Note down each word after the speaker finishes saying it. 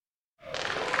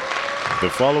The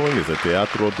following is a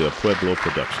Teatro del Pueblo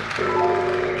production.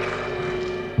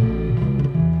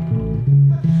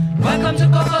 Welcome to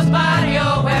Coco's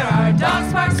Barrio, where our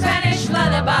dogs bark Spanish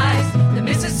lullabies. The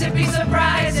Mississippi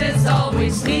surprise is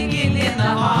always sneaking in the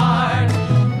heart.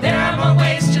 There are more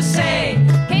ways to say,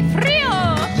 "Que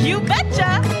frío!" You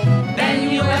betcha! Than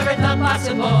you ever thought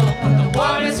possible. But the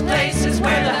warmest place is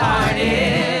where the heart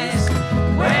is.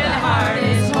 Where the heart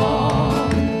is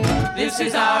home. This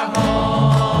is our home.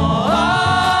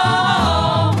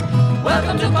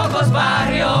 Welcome to Coco's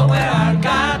Barrio, where our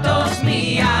gatos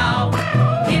meow.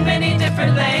 In many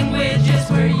different languages,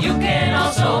 where you can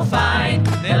also find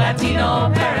the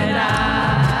Latino paradise.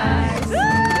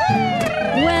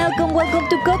 Welcome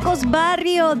to Coco's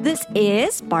Barrio. This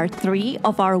is part 3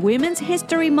 of our Women's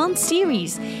History Month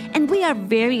series. And we are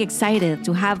very excited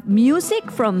to have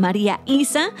music from Maria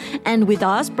Isa. And with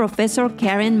us, Professor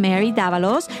Karen Mary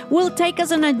Davalos will take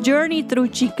us on a journey through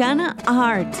Chicana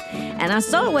art. And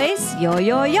as always, yo,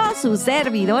 su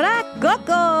servidora,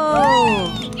 Coco.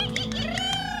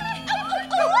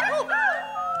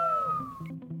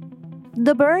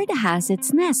 The bird has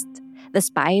its nest, the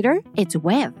spider its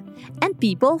web, and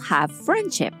people have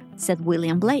friendship, said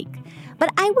William Blake.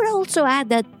 But I would also add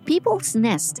that people's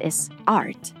nest is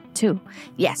art, too.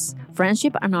 Yes,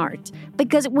 friendship and art.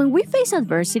 Because when we face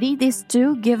adversity, these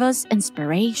two give us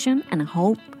inspiration and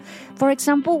hope. For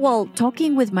example, while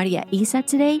talking with Maria Isa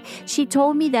today, she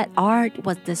told me that art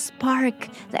was the spark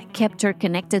that kept her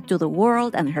connected to the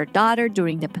world and her daughter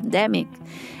during the pandemic.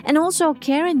 And also,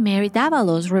 Karen Mary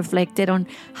Davalos reflected on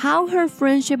how her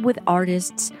friendship with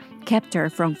artists kept her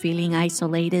from feeling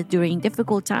isolated during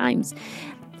difficult times.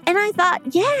 And I thought,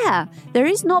 yeah, there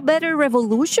is no better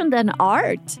revolution than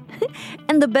art.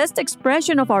 And the best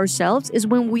expression of ourselves is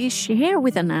when we share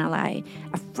with an ally,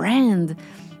 a friend.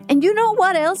 And you know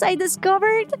what else I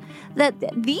discovered? That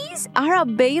these are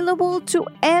available to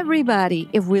everybody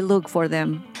if we look for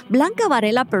them. Blanca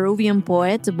Varela, Peruvian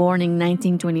poet born in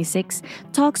 1926,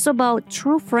 talks about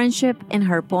true friendship in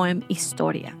her poem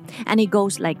Historia. And it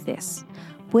goes like this.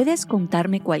 Puedes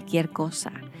contarme cualquier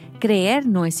cosa. Creer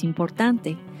no es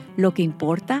importante. Lo que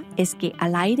importa es que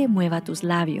al aire mueva tus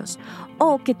labios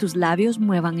o que tus labios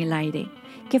muevan el aire.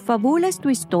 Que fabules tu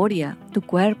historia, tu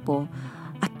cuerpo,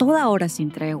 a toda hora sin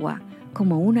tregua,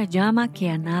 como una llama que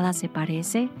a nada se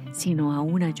parece, sino a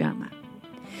una llama.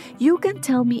 You can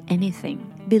tell me anything.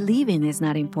 Believing is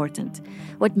not important.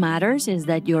 What matters is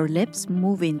that your lips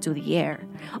move into the air,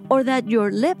 or that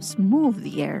your lips move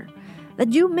the air.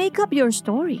 That you make up your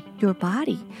story, your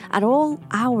body, at all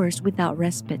hours without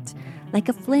respite, like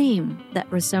a flame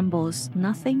that resembles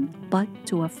nothing but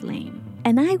to a flame.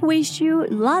 And I wish you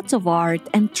lots of art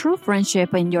and true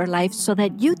friendship in your life so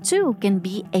that you too can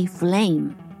be a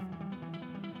flame.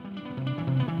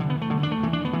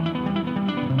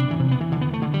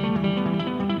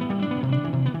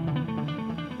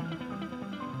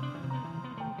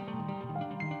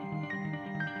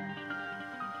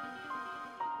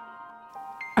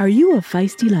 Are you a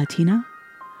feisty Latina?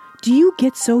 Do you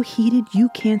get so heated you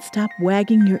can't stop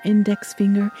wagging your index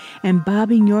finger and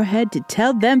bobbing your head to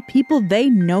tell them people they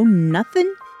know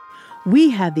nothing? We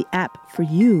have the app for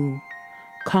you.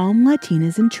 Calm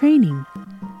Latinas in Training.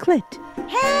 CLIT.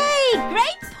 Hey,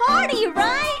 great party,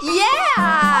 right? Yeah!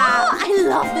 Oh, I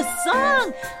love the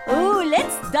song. Oh,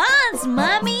 let's dance,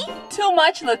 mommy. Too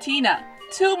much Latina.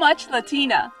 Too much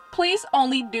Latina. Please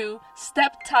only do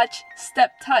step touch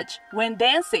when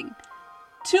dancing.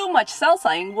 Too much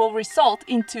salsaing will result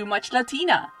in too much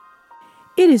Latina.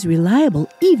 It is reliable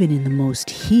even in the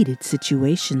most heated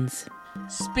situations.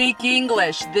 Speak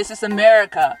English. This is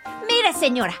America. Mira,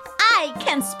 señora, I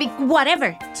can speak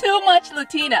whatever. Too much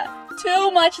Latina. Too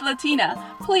much Latina.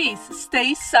 Please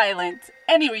stay silent.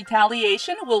 Any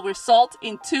retaliation will result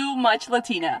in too much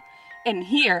Latina. And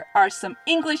here are some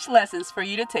English lessons for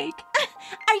you to take.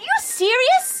 Are you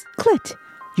serious? CLIT,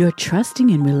 your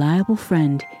trusting and reliable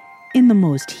friend in the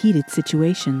most heated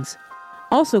situations.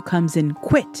 Also comes in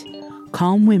QUIT,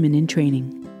 Calm Women in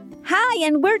Training. Hi,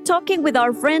 and we're talking with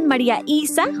our friend Maria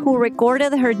Isa, who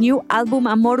recorded her new album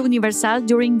Amor Universal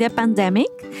during the pandemic.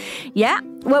 Yeah,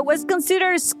 what was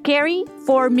considered scary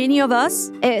for many of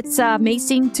us, it's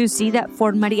amazing to see that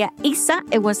for Maria Isa,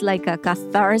 it was like a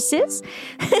catharsis.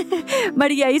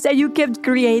 Maria Isa, you kept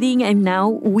creating, and now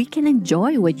we can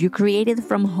enjoy what you created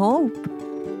from hope.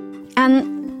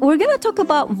 And we're going to talk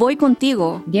about Voy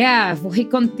Contigo. Yeah, Voy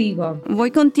Contigo. Voy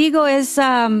Contigo is,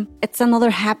 it's another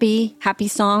happy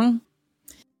song.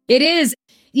 It is.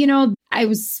 You know, I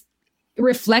was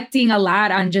reflecting a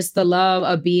lot on just the love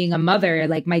of being a mother.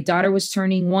 Like my daughter was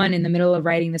turning 1 in the middle of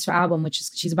writing this album, which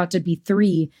is she's about to be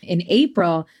 3 in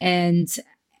April. And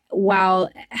while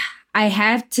I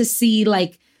have to see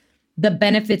like the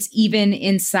benefits even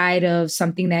inside of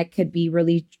something that could be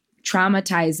really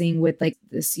traumatizing with like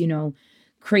this, you know,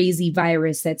 crazy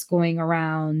virus that's going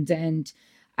around. And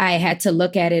I had to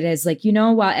look at it as like, you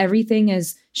know, while everything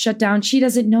is shut down, she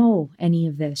doesn't know any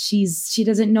of this. She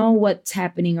doesn't know what's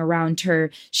happening around her.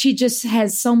 She just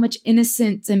has so much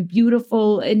innocence and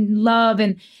beautiful and love.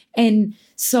 And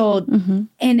so,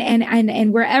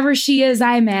 and wherever she is,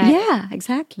 I'm at. Yeah,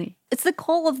 exactly. It's the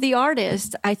call of the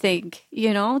artist, I think,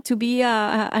 you know, to be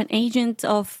an agent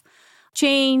of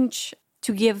change,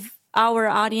 to give our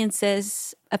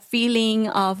audiences a feeling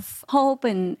of hope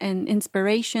and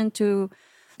inspiration to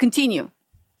continue,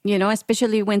 you know,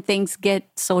 especially when things get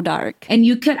so dark. And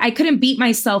I couldn't beat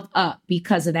myself up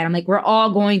because of that. I'm like, we're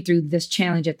all going through this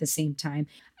challenge at the same time.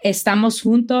 Estamos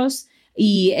juntos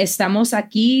y estamos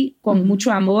aquí con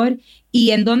mucho amor. Y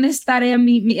en dónde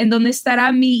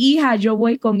estará mi hija, yo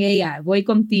voy con ella, voy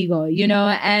contigo, you know?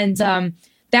 And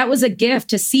that was a gift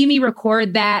to see me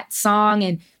record that song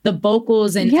and the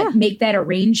vocals and make that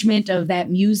arrangement of that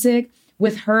music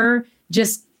with her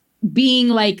just being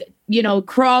like, you know,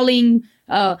 crawling,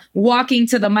 walking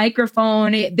to the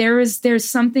microphone. There's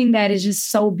something that is just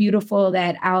so beautiful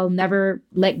that I'll never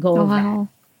let go of that.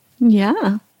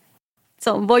 Yeah.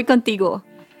 So, voy contigo.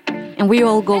 And we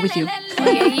all go with you.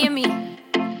 Oye, Jimmy, lo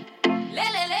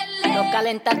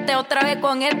calentaste otra vez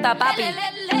con esta, papi.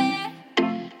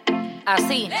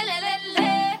 Así.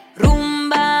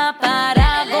 Rumba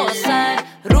para gozar,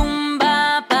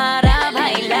 rumba para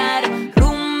bailar,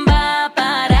 rumba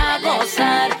para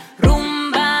gozar,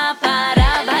 rumba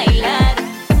para bailar.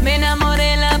 Me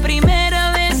enamoré la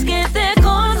primera vez que te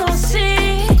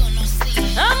conocí.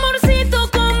 Amorcito,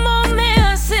 cómo me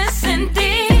haces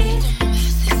sentir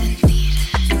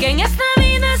que en esta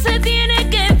vida se tiene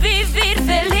que vivir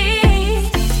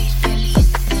feliz.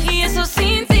 Y eso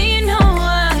sin ti no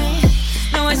hay,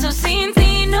 no, eso sin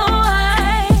ti no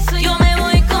hay. So yo me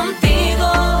voy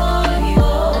contigo,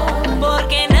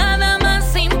 porque nada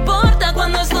más importa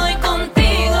cuando estoy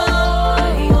contigo.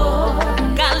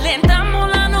 Calentamos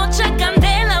la noche,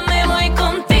 candela, me voy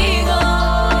contigo.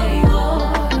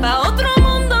 Pa' otro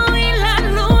mundo y la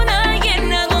luna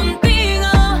llena contigo.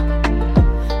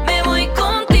 Me voy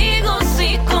contigo,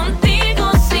 sí,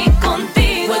 contigo, sí,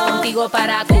 contigo. Voy contigo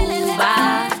para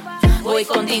Cuba, voy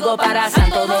contigo para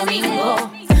Santo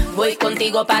Domingo, voy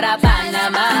contigo para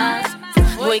Panamá,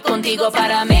 voy contigo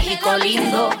para México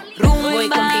lindo, voy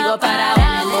contigo para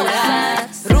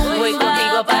Honduras, voy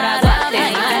contigo para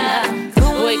Guatemala,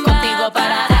 voy contigo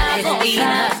para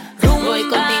Argentina, voy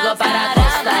contigo para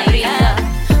Costa Rica,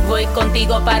 voy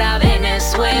contigo para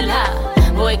Venezuela,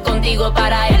 voy contigo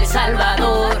para El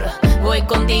Salvador, voy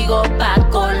contigo para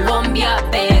Colombia,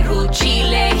 Perú,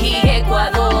 Chile y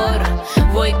Ecuador,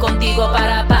 voy contigo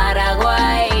para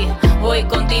Paraguay, voy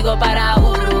contigo para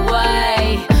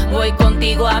Uruguay, voy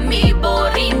contigo a mi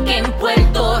Borinquen en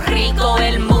Puerto Rico,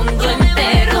 el mundo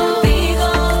entero.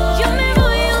 Yo me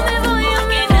voy,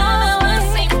 porque nada más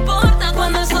importa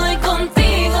cuando estoy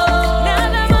contigo.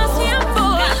 Nada más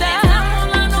importa.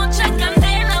 Calentamos la noche,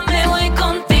 candela, me voy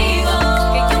contigo.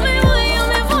 Que yo me voy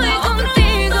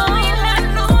contigo. Y la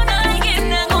luna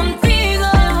llena contigo.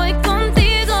 Me voy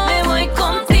contigo, me voy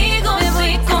contigo, me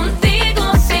voy contigo,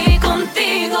 sí,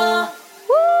 contigo.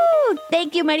 Woo!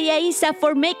 Thank you, Maria Isa,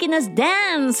 for making us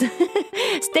dance.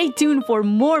 Stay tuned for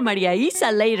more Maria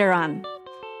Isa later on.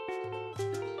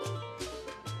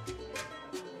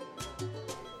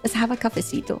 Let's have a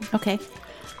cafecito. Okay.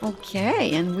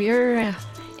 Okay, and we're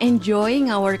enjoying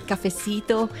our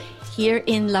cafecito here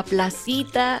in La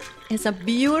Placita. It's a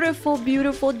beautiful,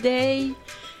 beautiful day.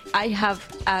 I have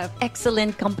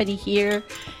excellent company here.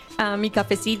 Mi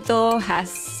cafecito has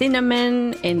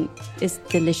cinnamon and it's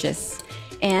delicious.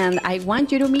 And I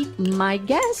want you to meet my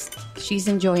guest. She's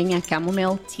enjoying a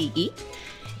chamomile tea.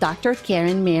 Dr.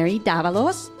 Karen Mary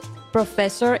Davalos,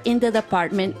 professor in the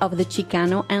Department of the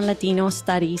Chicano and Latino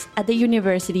Studies at the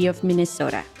University of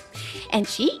Minnesota. And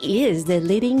she is the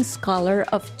leading scholar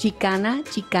of Chicana,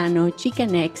 Chicano,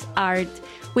 Chicanx art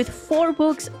with 4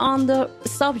 books on the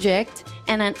subject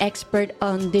and an expert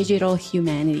on digital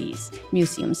humanities,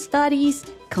 museum studies,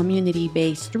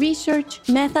 community-based research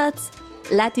methods,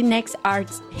 Latinx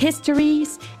arts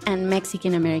histories, and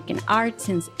Mexican-American art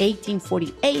since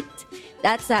 1848.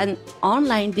 That's an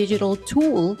online digital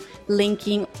tool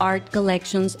linking art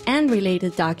collections and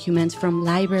related documents from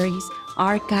libraries,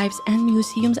 archives, and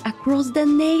museums across the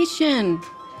nation.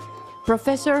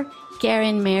 Professor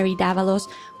Karen Mary Davalos.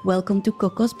 Welcome to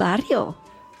Coco's Barrio.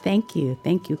 Thank you.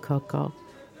 Thank you, Coco.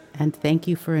 And thank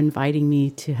you for inviting me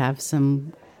to have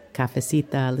some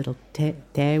cafecita, a little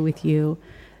tea with you.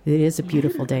 It is a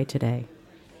beautiful day today.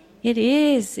 It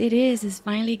is. It's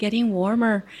finally getting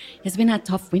warmer. It's been a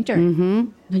tough winter,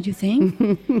 don't you think?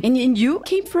 and you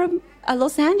came from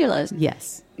Los Angeles.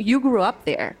 Yes. You grew up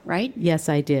there, right? Yes,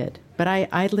 I did. But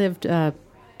I lived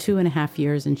 2.5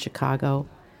 years in Chicago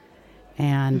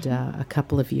and a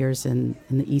couple of years in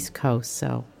the East Coast.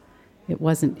 So it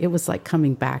was like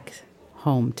coming back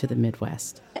home to the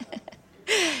Midwest.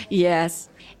 Yes.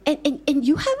 And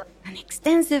you have an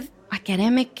extensive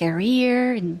academic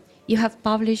career, and you have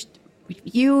published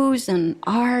reviews on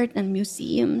art and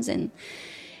museums, and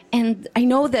I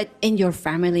know that in your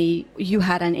family you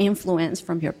had an influence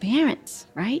from your parents,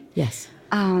 right? Yes.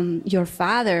 Your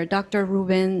father, Dr.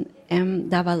 Ruben M.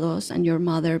 Davalos, and your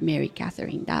mother, Mary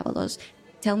Catherine Davalos.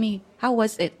 Tell me, how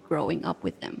was it growing up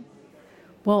with them?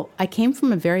 Well, I came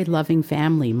from a very loving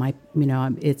family.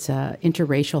 It's a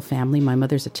interracial family. My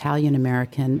mother's Italian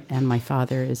American, and my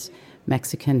father is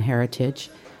Mexican heritage.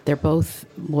 They're both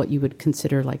what you would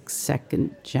consider like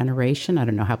second generation. I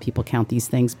don't know how people count these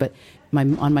things, but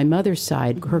on my mother's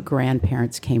side, her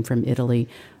grandparents came from Italy.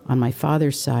 On my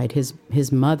father's side,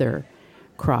 his mother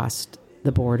crossed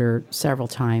the border several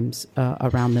times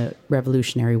around the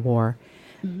Revolutionary War.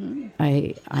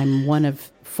 I'm one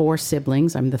of 4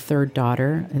 siblings. I'm the third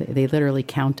daughter. They literally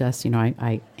count us.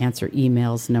 I answer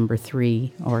emails number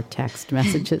 3 or text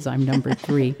messages. I'm number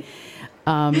 3.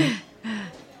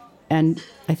 And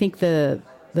I think the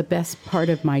best part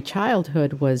of my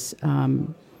childhood was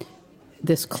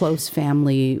this close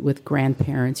family with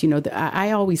grandparents.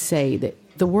 I always say that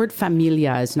the word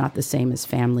familia is not the same as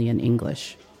family in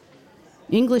English.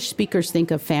 English speakers think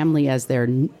of family as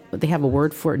they have a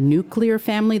word for it, nuclear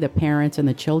family, the parents and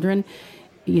the children.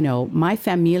 My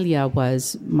familia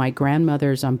was my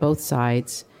grandmothers on both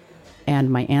sides and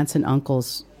my aunts and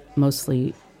uncles,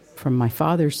 mostly from my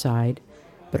father's side,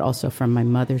 but also from my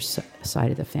mother's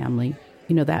side of the family.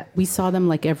 That we saw them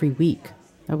like every week.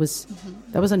 That was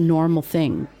a normal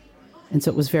thing. And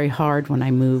so it was very hard when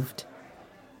I moved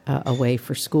away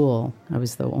for school. I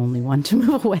was the only one to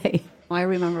move away. I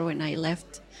remember when I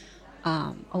left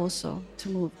also to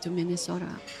move to Minnesota.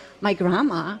 My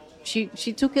grandma, she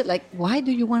took it like, why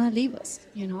do you want to leave us?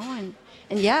 And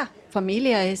yeah,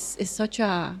 familia is such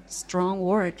a strong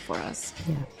word for us.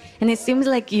 Yeah. And it seems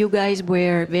like you guys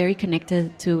were very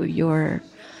connected to your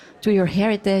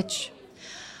heritage.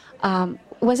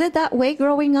 Was it that way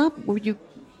growing up? Would you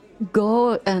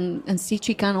go and see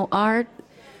Chicano art?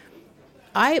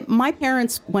 My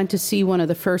parents went to see one of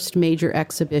the first major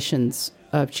exhibitions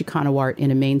of Chicano art in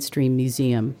a mainstream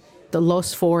museum, the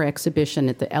Los Four exhibition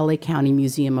at the LA County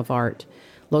Museum of Art.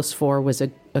 Los Four was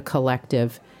a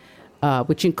collective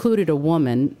which included a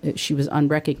woman. She was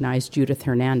unrecognized, Judith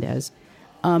Hernandez.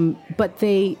 But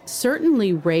they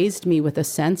certainly raised me with a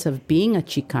sense of being a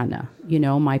Chicana.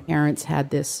 My parents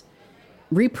had this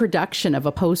reproduction of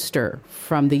a poster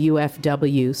from the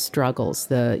UFW struggles,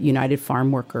 the United Farm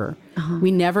Worker.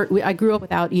 I grew up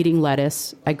without eating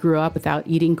lettuce. I grew up without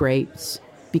eating grapes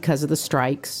because of the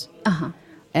strikes.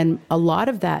 And a lot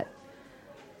of that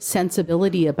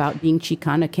sensibility about being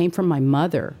Chicana came from my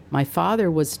mother. My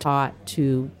father was taught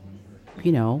to,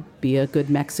 be a good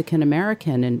Mexican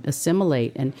American and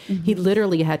assimilate. And he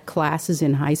literally had classes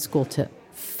in high school to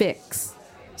fix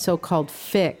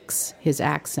his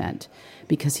accent,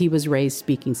 because he was raised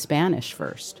speaking Spanish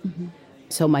first.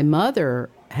 So my mother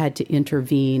had to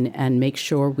intervene and make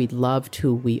sure we loved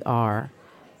who we are.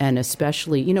 And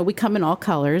especially, we come in all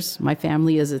colors. My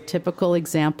family is a typical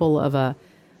example of a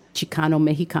Chicano,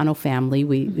 Mexicano family.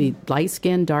 We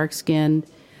light-skinned, dark-skinned.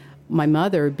 My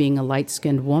mother, being a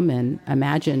light-skinned woman,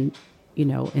 imagine, in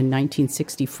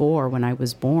 1964 when I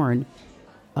was born,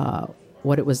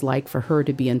 what it was like for her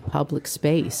to be in public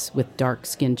space with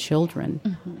dark-skinned children.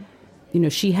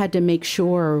 She had to make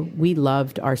sure we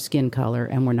loved our skin color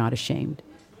and were not ashamed.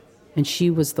 And she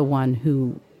was the one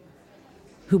who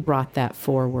brought that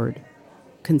forward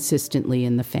consistently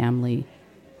in the family.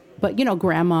 But,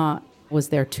 Grandma was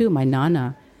there too, my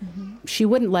Nana. She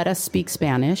wouldn't let us speak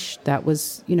Spanish. That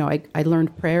was, I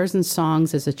learned prayers and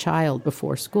songs as a child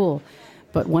before school.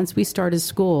 But once we started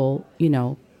school,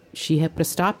 she had put a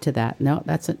stop to that.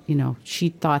 No, she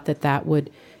thought that would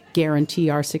guarantee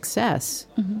our success.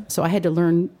 So I had to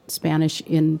learn Spanish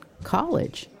in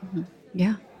college.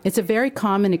 Yeah. It's a very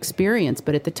common experience,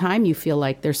 but at the time you feel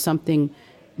like there's something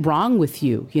wrong with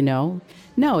you,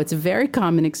 No, it's a very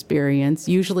common experience.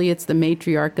 Usually it's the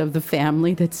matriarch of the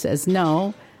family that says,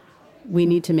 no, We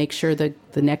need to make sure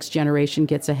that the next generation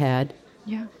gets ahead.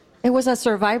 Yeah. It was a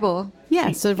survival.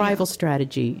 Yeah, survival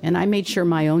strategy. And I made sure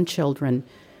my own children,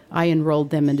 I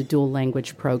enrolled them into dual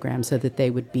language programs so that they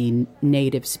would be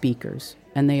native speakers.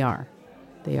 And they are.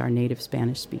 They are native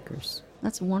Spanish speakers.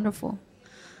 That's wonderful.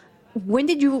 When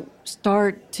did you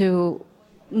start to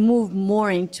move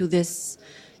more into this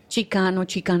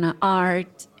Chicana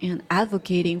art and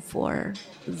advocating for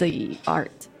the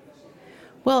art?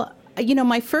 Well,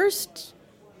 my first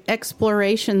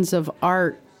explorations of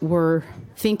art were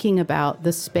thinking about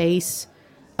the space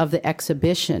of the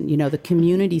exhibition, the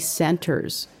community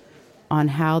centers, on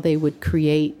how they would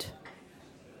create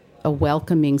a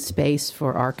welcoming space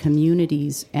for our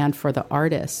communities and for the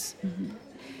artists. Mm-hmm.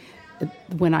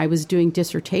 When I was doing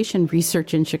dissertation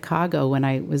research in Chicago, when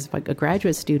I was like a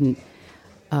graduate student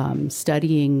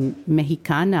studying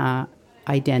Mexicana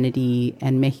identity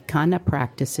and Mexicana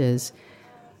practices,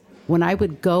 when I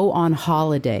would go on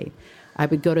holiday, I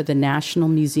would go to the National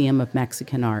Museum of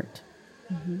Mexican Art.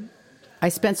 Mm-hmm. I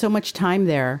spent so much time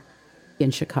there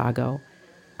in Chicago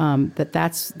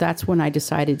that's when I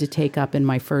decided to take up in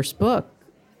my first book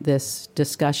this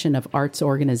discussion of arts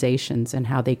organizations and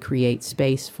how they create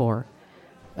space for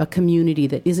a community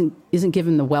that isn't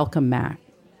given the welcome mat,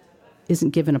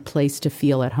 isn't given a place to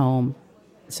feel at home.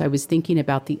 So I was thinking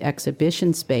about the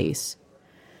exhibition space,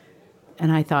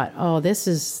 and I thought, this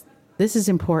is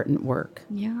important work.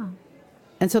 Yeah.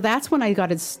 And so that's when I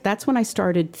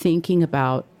started thinking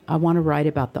about, I want to write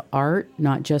about the art,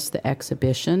 not just the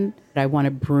exhibition. I want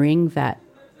to bring that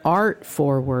art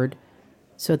forward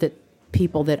so that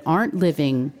people that aren't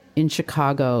living in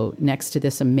Chicago next to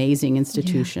this amazing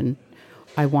institution,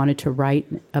 I wanted to write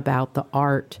about the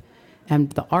art and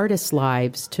the artists'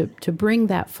 lives to bring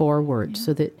that forward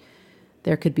so that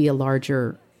there could be a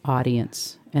larger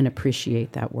audience and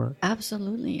appreciate that work.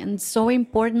 Absolutely. And so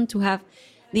important to have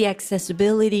the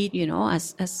accessibility,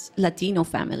 as Latino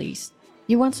families.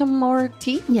 You want some more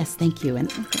tea? Yes, thank you. And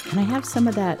can I have some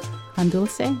of that pan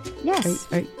dulce? Yes.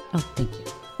 Oh, thank you.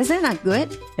 Isn't that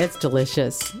good? It's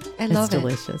delicious. I love it. It's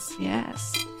delicious.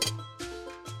 Yes.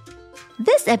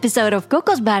 This episode of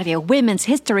Cocos Barrio Women's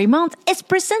History Month is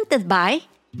presented by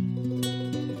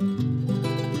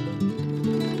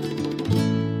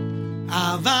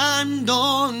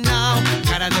Abandonado,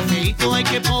 cara de feito, ay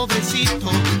que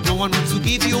pobrecito. No one wants to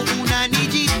give you un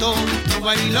anillito.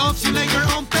 Nobody loves you like your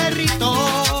own perrito.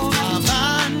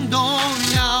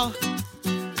 Abandonado.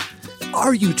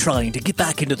 Are you trying to get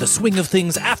back into the swing of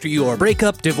things after your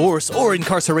breakup, divorce, or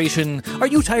incarceration? Are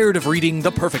you tired of reading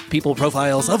the perfect people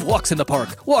profiles of walks in the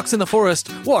park, walks in the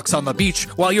forest, walks on the beach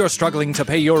while you're struggling to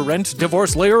pay your rent,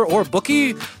 divorce lawyer, or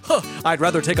bookie? I'd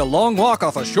rather take a long walk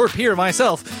off a short pier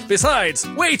myself. Besides,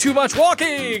 way too much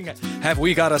walking! Have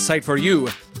we got a site for you?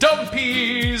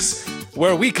 Dumpies!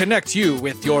 Where we connect you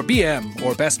with your BM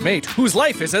or best mate whose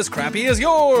life is as crappy as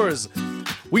yours.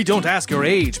 We don't ask your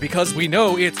age because we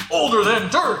know it's older than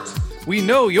dirt. We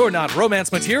know you're not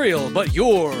romance material, but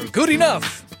you're good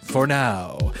enough for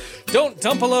now. Don't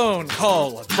dump alone.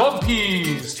 Call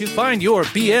Dumpies to find your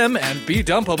BM and be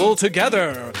dumpable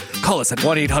together. Call us at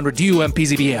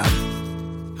 1-800-DUMPZBM.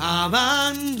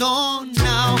 Abandonado,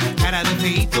 cara de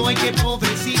feito, ay que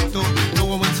pobrecito. No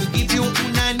one wants to give you un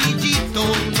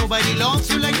anillito. Nobody loves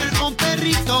you like your own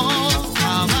perrito.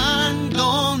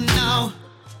 Abandonado.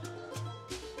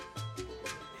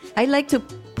 I like to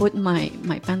put my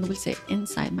pan dulce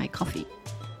inside my coffee.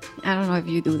 I don't know if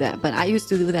you do that, but I used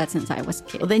to do that since I was a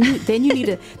kid. Well, then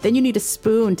you need a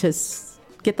spoon to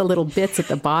get the little bits at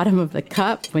the bottom of the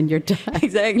cup when you're done.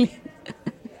 Exactly.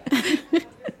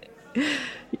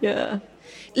 Yeah.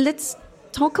 Let's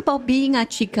talk about being a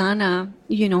Chicana,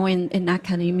 in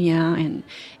academia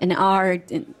and art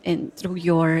and through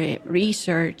your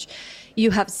research.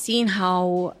 You have seen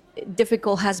how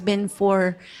difficult has been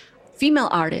for female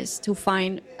artists to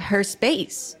find her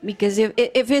space, because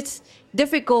if it's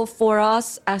difficult for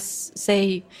us as,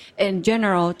 say, in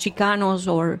general, Chicanos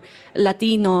or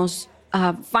Latinos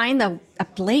find a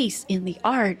place in the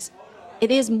arts, it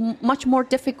is much more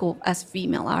difficult as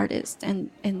female artists.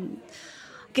 And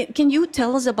can you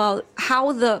tell us about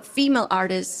how the female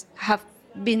artists have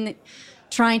been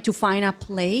trying to find a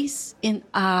place in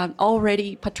an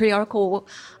already patriarchal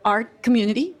art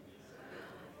community?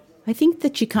 I think the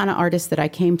Chicana artists that I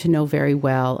came to know very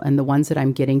well, and the ones that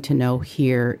I'm getting to know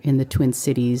here in the Twin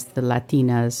Cities, the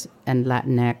Latinas and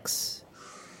Latinx,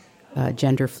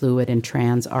 gender fluid and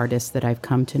trans artists that I've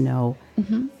come to know,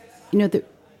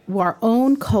 our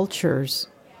own cultures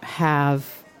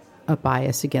have a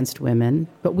bias against women,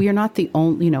 but we are not the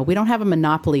only, we don't have a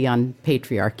monopoly on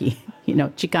patriarchy.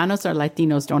 Chicanos or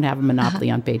Latinos don't have a monopoly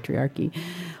on patriarchy.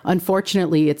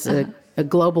 Unfortunately, it's a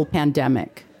global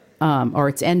pandemic, or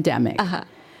it's endemic.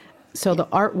 So the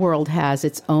art world has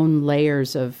its own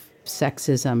layers of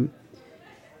sexism.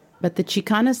 But the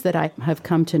Chicanas that I have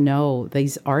come to know,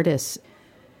 these artists,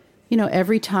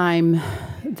 every time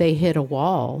they hit a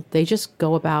wall, they just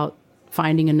go about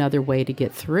finding another way to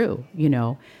get through,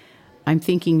 I'm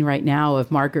thinking right now of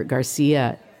Margaret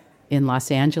Garcia in Los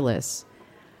Angeles.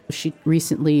 She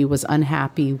recently was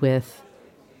unhappy with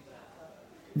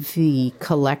the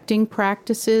collecting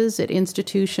practices at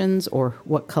institutions or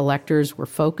what collectors were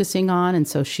focusing on. And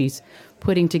so she's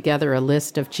putting together a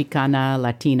list of Chicana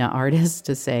Latina artists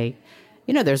to say,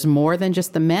 there's more than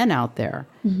just the men out there.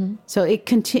 So it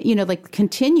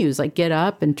continues, like get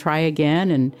up and try again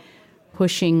and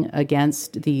pushing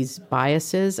against these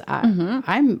biases.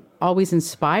 I'm always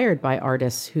inspired by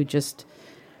artists who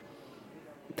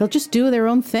they'll just do their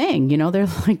own thing. They're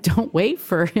like, don't wait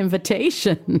for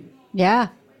invitation. Yeah,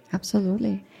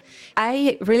 absolutely.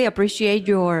 I really appreciate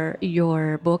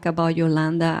your book about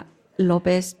Yolanda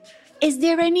Lopez. Is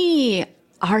there any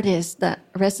artist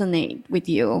that resonate with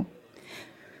you?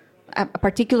 A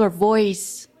particular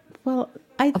voice of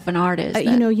an artist?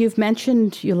 You've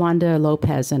mentioned Yolanda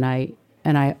Lopez, and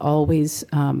I always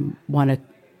want to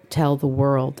tell the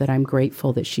world that I'm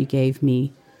grateful that she gave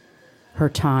me her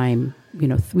time.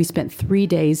 We spent 3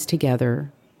 days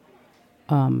together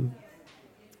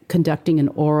conducting an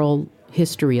oral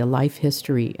history, a life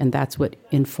history, and that's what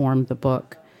informed the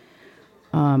book.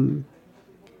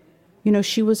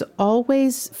 She was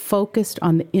always focused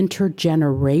on the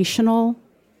intergenerational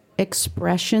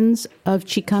expressions of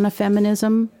Chicana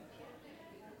feminism.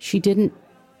 She didn't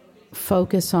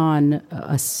focus on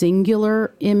a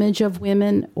singular image of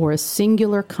women or a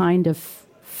singular kind of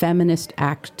feminist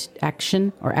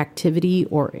action or activity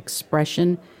or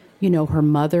expression. Her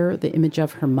mother, the image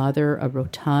of her mother, a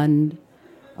rotund,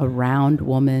 a round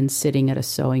woman sitting at a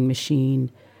sewing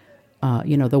machine.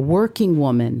 The working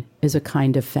woman is a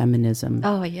kind of feminism.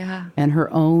 Oh, yeah. And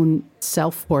her own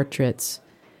self-portraits,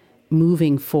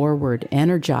 moving forward,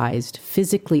 energized,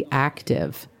 physically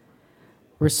active,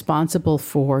 responsible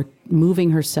for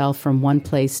moving herself from one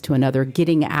place to another,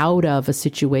 getting out of a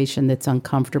situation that's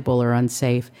uncomfortable or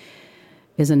unsafe,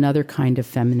 is another kind of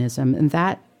feminism. And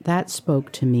that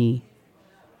spoke to me.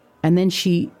 And then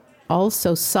she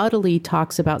also subtly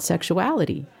talks about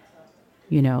sexuality,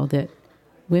 that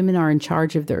women are in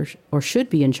charge of or should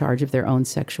be in charge of their own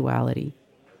sexuality.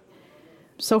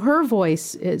 So her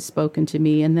voice is spoken to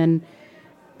me. And then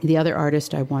the other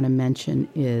artist I want to mention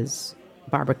is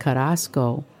Barbara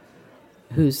Carrasco,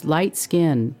 whose light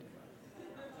skin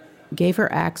gave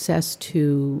her access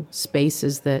to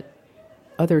spaces that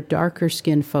other darker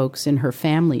skinned folks in her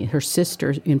family, her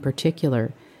sister in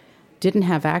particular, didn't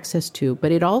have access to.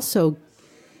 But it also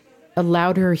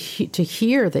allowed her to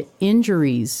hear the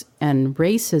injuries and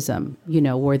racism,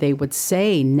 where they would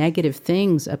say negative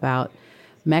things about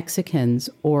Mexicans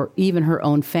or even her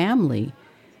own family.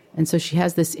 And so she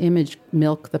has this image,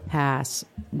 Milk the Pass,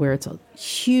 where it's a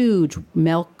huge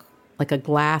milk, like a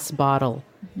glass bottle,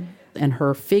 and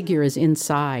her figure is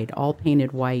inside, all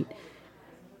painted white,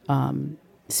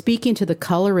 speaking to the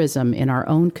colorism in our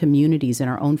own communities, in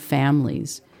our own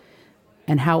families,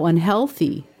 and how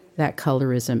unhealthy that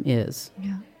colorism is.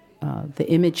 Yeah. The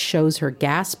image shows her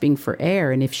gasping for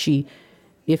air, and if she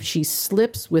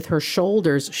slips with her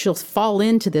shoulders, she'll fall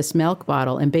into this milk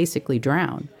bottle and basically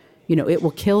drown. It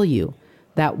will kill you.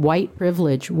 That white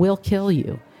privilege will kill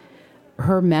you.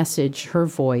 Her message, her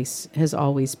voice has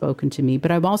always spoken to me, but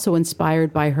I'm also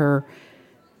inspired by her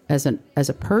as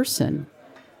a person,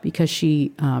 because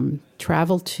she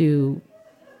traveled to,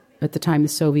 at the time, the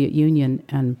Soviet Union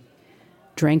and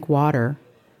drank water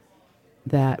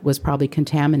that was probably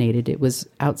contaminated. It was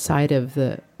outside of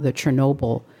the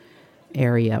Chernobyl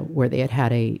area where they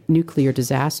had a nuclear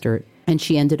disaster, and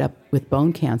she ended up with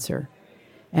bone cancer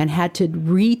and had to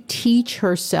reteach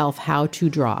herself how to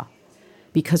draw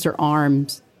because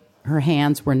her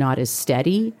hands were not as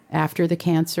steady after the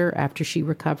cancer, after she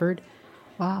recovered.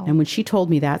 Wow. And when she told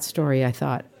me that story, I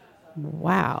thought,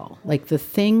 wow, like the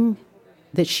thing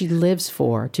that she lives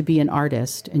for, to be an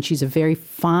artist, and she's a very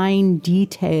fine,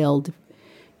 detailed,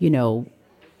 an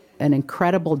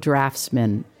incredible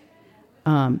draftsman.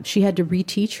 She had to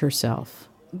reteach herself.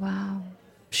 Wow.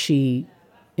 She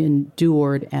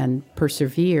endured and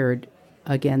persevered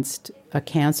against a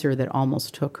cancer that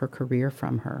almost took her career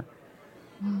from her.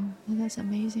 Wow, that's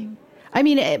amazing. I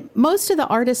mean, most of the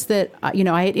artists that,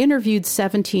 I had interviewed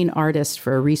 17 artists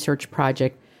for a research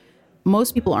project.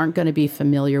 Most people aren't going to be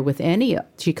familiar with any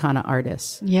Chicana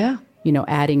artists. Yeah.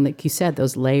 adding, like you said,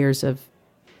 those layers of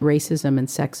racism and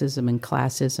sexism and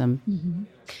classism.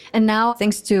 And now,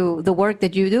 thanks to the work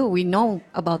that you do, we know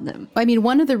about them. I mean,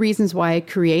 one of the reasons why I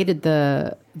created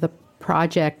the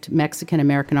project Mexican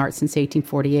American Art since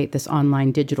 1848, this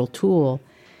online digital tool,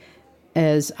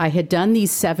 is I had done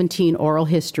these 17 oral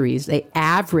histories. They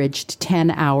averaged 10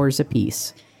 hours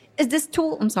apiece. Is this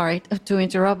tool, I'm sorry to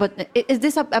interrupt, but is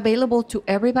this available to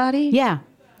everybody? Yeah.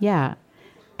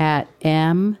 At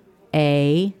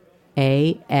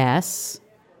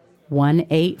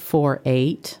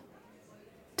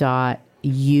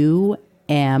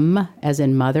MAAS1848.UM as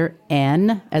in mother,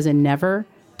 N as in never,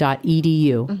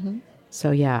 .edu.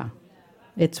 So yeah,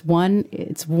 it's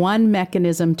one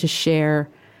mechanism to share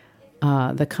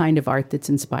the kind of art that's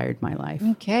inspired my life.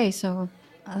 Okay, so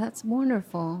that's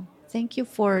wonderful. Thank you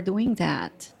for doing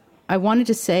that. I wanted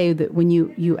to say that when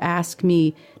you ask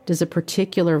me, does a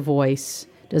particular voice,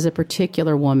 does a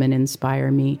particular woman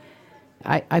inspire me?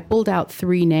 I pulled out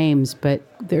 3 names, but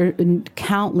there are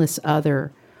countless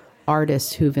other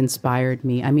artists who've inspired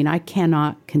me. I mean, I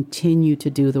cannot continue to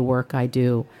do the work I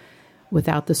do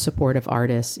without the support of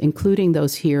artists, including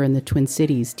those here in the Twin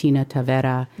Cities, Tina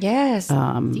Tavera. Yes,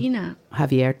 Tina.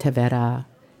 Javier Tavera,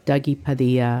 Dougie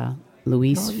Padilla,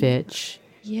 Luis Fitch.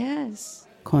 Yes.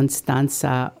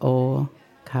 Constanza O.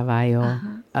 Cavallo.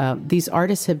 These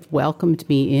artists have welcomed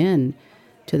me in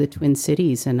to the Twin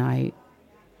Cities, and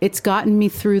it's gotten me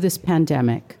through this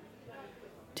pandemic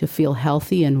to feel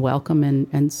healthy and welcome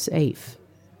and safe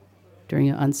during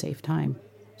an unsafe time.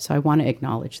 So I want to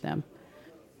acknowledge them.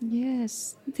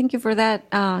 Yes. Thank you for that.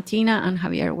 Tina and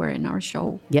Javier were in our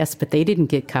show. Yes, but they didn't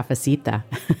get cafecita.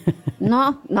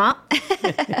 No.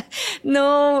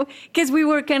 No, because we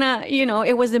were kind of,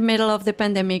 it was the middle of the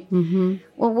pandemic.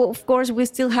 Well, of course, we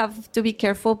still have to be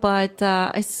careful, but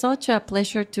it's such a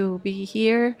pleasure to be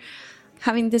here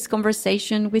having this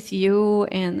conversation with you.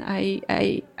 And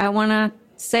I want to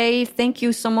say thank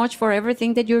you so much for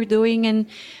everything that you're doing and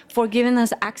for giving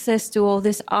us access to all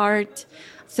this art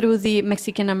through the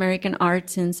Mexican American art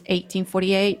since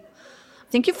 1848.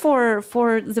 Thank you for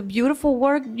the beautiful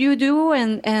work you do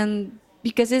and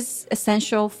because it's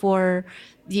essential for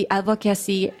the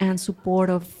advocacy and support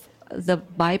of the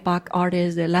BIPOC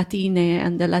artists, the Latine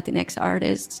and the Latinx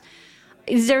artists.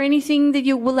 Is there anything that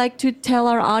you would like to tell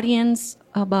our audience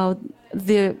about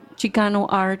the Chicano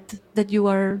art that you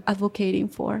are advocating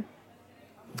for?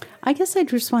 I guess I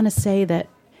just want to say that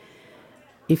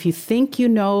if you think you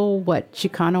know what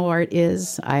Chicano art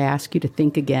is, I ask you to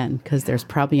think again, because there's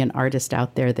probably an artist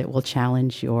out there that will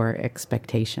challenge your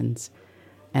expectations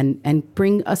and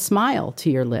bring a smile to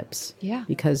your lips. Yeah.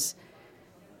 Because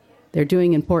they're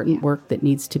doing important work that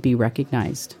needs to be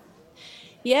recognized.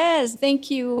 Yes,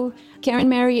 thank you, Karen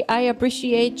Mary. I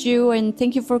appreciate you, and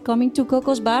thank you for coming to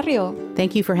Coco's Barrio.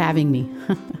 Thank you for having me.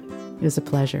 It was a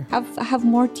pleasure. Have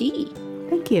more tea.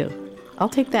 Thank you. I'll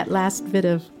take that last bit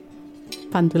of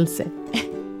pan dulce.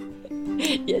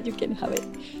 Yeah, you can have it.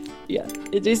 Yeah,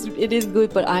 it is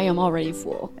good, but I am already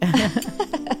full.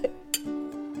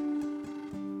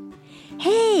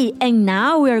 Hey, and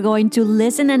now we are going to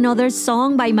listen another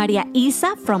song by Maria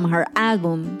Isa from her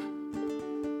album.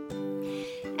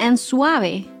 And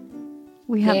Suave.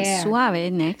 We have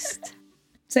Suave next.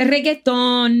 It's a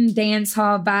reggaeton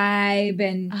dancehall vibe,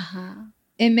 and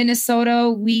in Minnesota,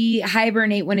 we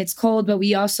hibernate when it's cold, but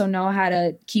we also know how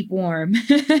to keep warm.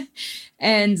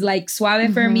 And like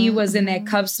Suave for me was in that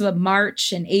cusp of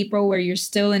March and April where you're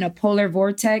still in a polar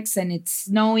vortex and it's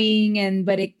snowing,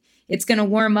 but it's going to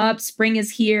warm up. Spring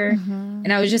is here.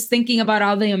 And I was just thinking about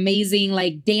all the amazing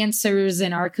like dancers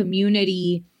in our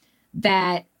community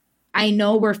that I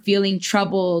know we're feeling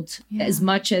troubled as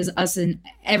much as us and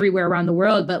everywhere around the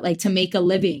world, but like to make a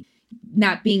living,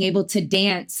 not being able to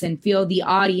dance and feel the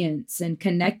audience and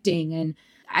connecting. And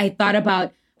I thought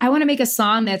about, I want to make a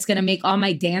song that's going to make all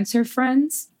my dancer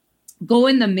friends go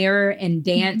in the mirror and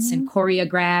dance and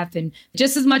choreograph. And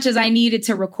just as much as I needed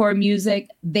to record music,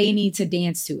 they need to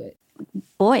dance to it.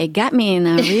 Boy, it got me in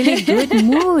a really good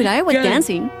mood. I was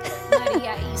dancing.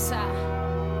 Maria Isa.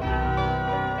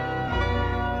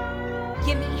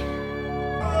 Give me.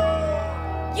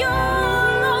 Yo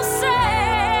lo sé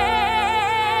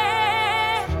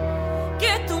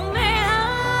que tú me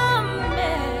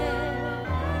ames.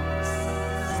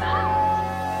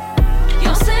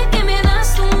 Yo sé que me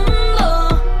das tu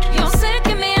mundo. Yo sé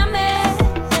que me ames.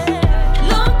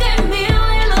 Lo que es mío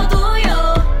es lo tuyo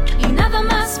y nada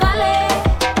más vale.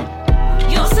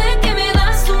 Yo sé que me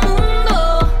das tu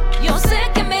mundo. Yo sé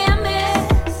que me ames.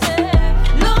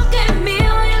 Lo que es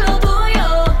mío es lo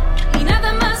tuyo y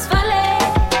nada más vale.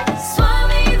 Suave.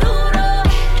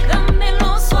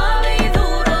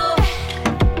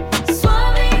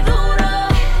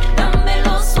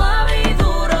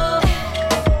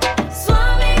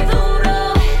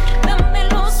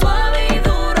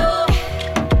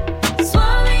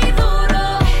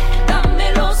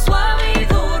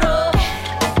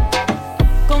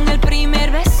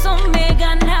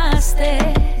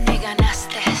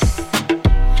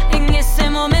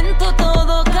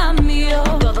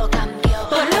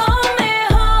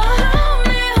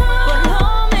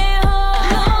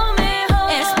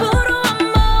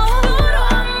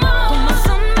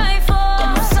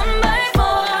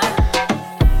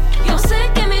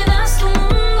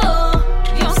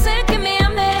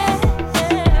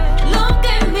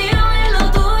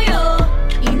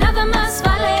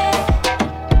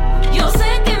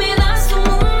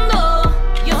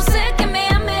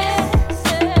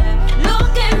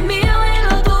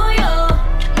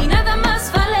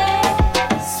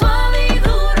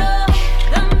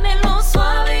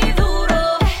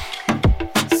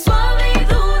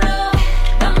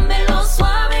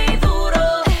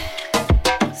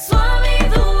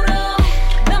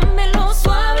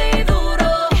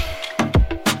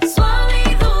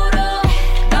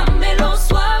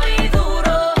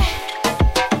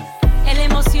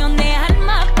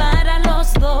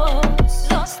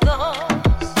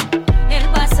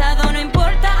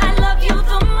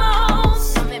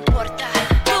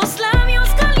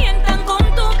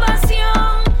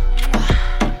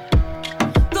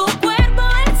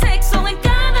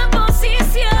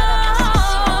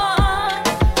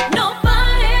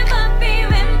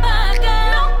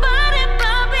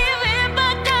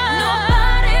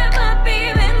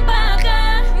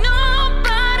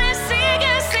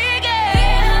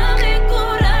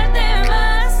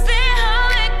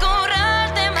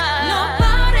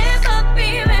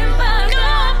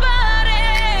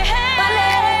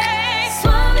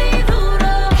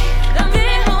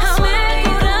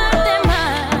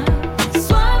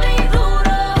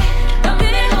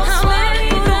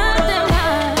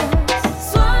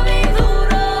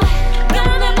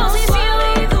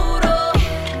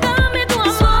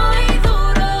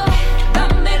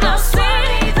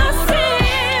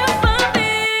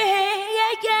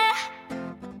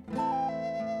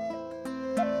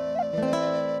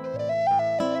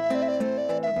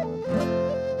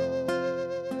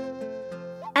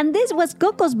 This was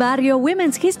Coco's Barrio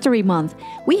Women's History Month.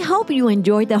 We hope you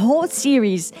enjoyed the whole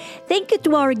series. Thank you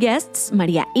to our guests,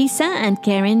 Maria Isa and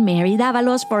Karen Mary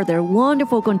Davalos, for their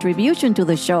wonderful contribution to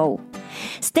the show.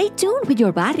 Stay tuned with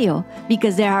your barrio,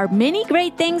 because there are many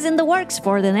great things in the works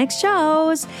for the next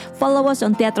shows. Follow us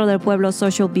on Teatro del Pueblo's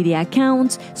social media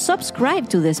accounts, subscribe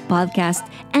to this podcast,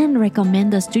 and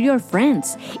recommend us to your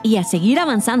friends. Y a seguir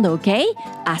avanzando, ¿ok?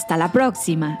 Hasta la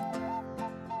próxima.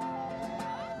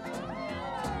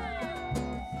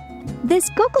 This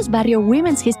Coco's Barrio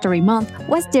Women's History Month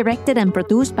was directed and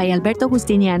produced by Alberto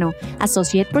Justiniano,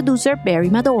 Associate Producer Barry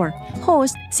Mador,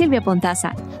 host Silvia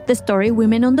Pontaza. The story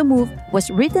Women on the Move was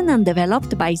written and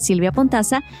developed by Silvia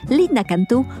Pontaza, Linda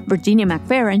Cantu, Virginia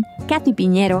McFerrin, Kathy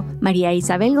Piñero, Maria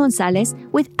Isabel Gonzalez,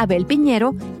 with Abel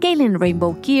Piñero, Kaylin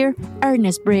Rainbow Keir,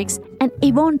 Ernest Briggs, and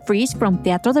Yvonne Fries from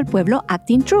Teatro del Pueblo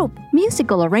Acting Troupe.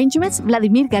 Musical arrangements,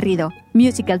 Vladimir Garrido.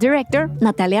 Musical director,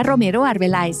 Natalia Romero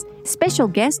Arbeláez. Special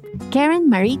guest, Karen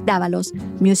Marie Davalos.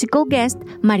 Musical guest,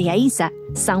 Maria Isa.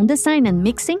 Sound design and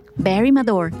mixing, Barry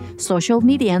Mador. Social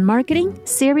media and marketing,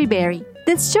 Siri Berry.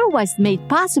 This show was made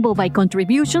possible by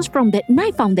contributions from the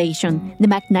Knight Foundation, the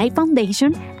McKnight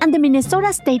Foundation, and the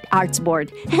Minnesota State Arts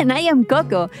Board. And I am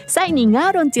Coco, signing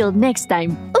out until next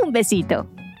time. Un besito.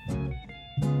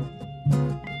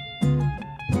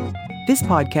 This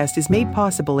podcast is made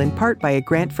possible in part by a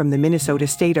grant from the Minnesota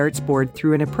State Arts Board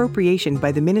through an appropriation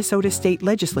by the Minnesota State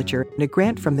Legislature and a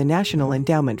grant from the National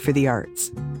Endowment for the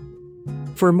Arts.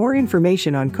 For more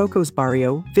information on Coco's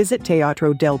Barrio, visit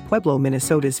Teatro del Pueblo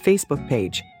Minnesota's Facebook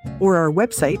page or our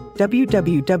website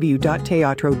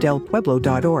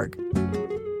www.teatrodelpueblo.org.